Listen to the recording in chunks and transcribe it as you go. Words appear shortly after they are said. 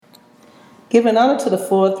Giving honor to the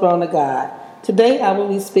full throne of God. Today I will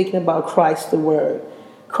be speaking about Christ the Word.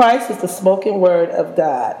 Christ is the spoken word of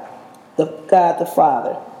God the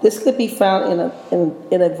Father. This could be found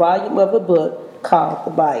in a volume of a book called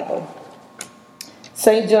the Bible.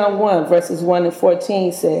 St. John 1, verses 1 and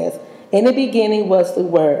 14 says, "In the beginning was the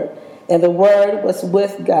Word, and the Word was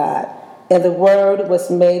with God, and the Word was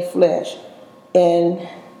made flesh, and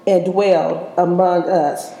dwelled among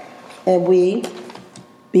us, and we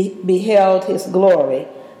beheld his glory,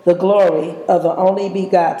 the glory of the only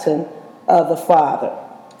begotten of the Father,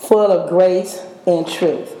 full of grace and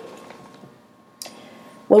truth."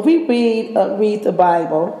 When we read the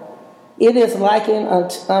Bible, it is likened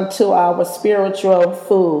unto our spiritual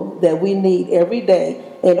food that we need every day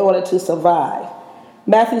in order to survive.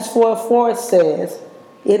 Matthew 4:4 says,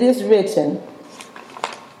 "It is written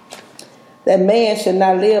that man should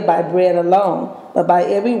not live by bread alone, but by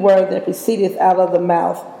every word that proceedeth out of the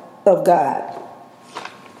mouth of God."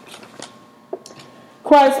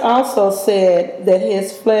 Christ also said that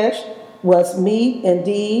his flesh was meat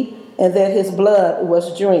indeed, and that his blood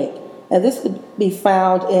was drink. And this could be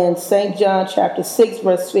found in St. John chapter 6,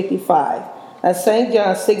 verse 55. Now, St.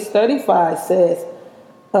 John 6:35 says,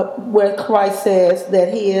 where Christ says that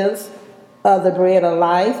he is the bread of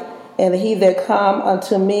life, and he that come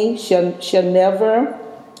unto me shall never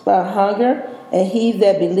hunger, and he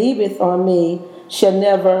that believeth on me shall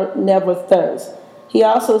never thirst. He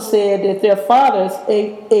also said that their fathers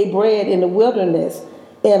ate bread in the wilderness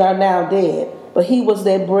and are now dead, but he was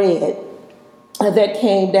that bread that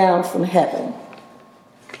came down from heaven,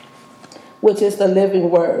 which is the living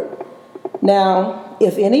word. Now,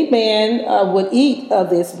 if any man would eat of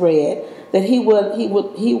this bread, that he would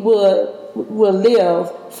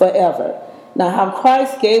live forever. Now, how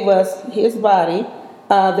Christ gave us his body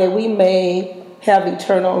that we may have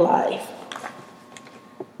eternal life.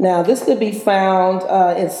 Now, this could be found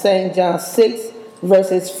in St. John 6,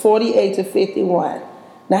 verses 48 to 51.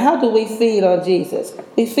 Now, how do we feed on Jesus?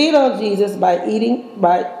 We feed on Jesus by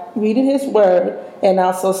reading his word and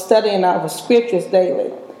also studying our scriptures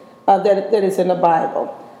daily that is in the Bible.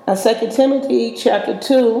 Now, 2 Timothy chapter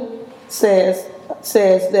 2 says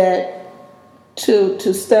that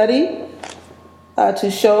to study, to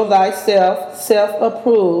show thyself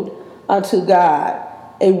self-approved unto God,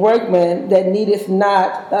 a workman that needeth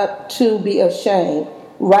not to be ashamed,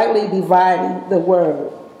 rightly dividing the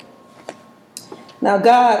word. Now,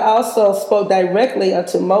 God also spoke directly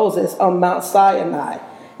unto Moses on Mount Sinai,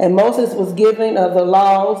 and Moses was given of the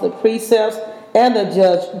laws, the precepts, and the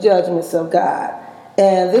judgments of God.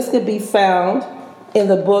 And this could be found in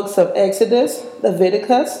the books of Exodus,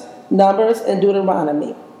 Leviticus, Numbers, and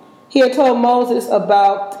Deuteronomy. He had told Moses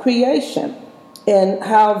about creation and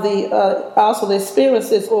how also the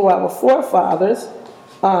experiences of our forefathers,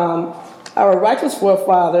 our righteous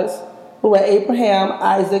forefathers, who were Abraham,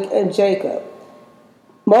 Isaac, and Jacob.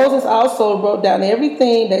 Moses also wrote down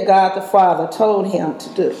everything that God the Father told him to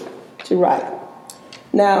do, to write.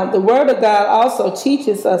 Now, the Word of God also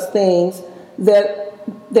teaches us things that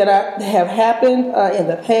have happened in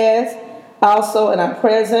the past, also in our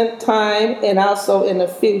present time, and also in the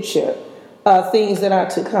future, things that are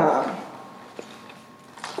to come.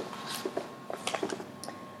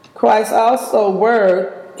 Christ also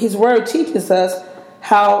his word teaches us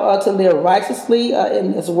how to live righteously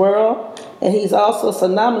in this world, and he's also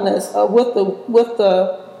synonymous with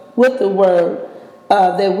the word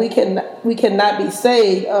that we cannot be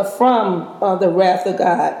saved from the wrath of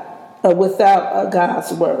God without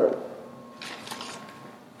God's word.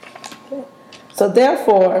 Okay. So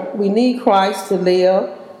therefore, we need Christ to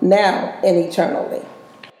live now and eternally.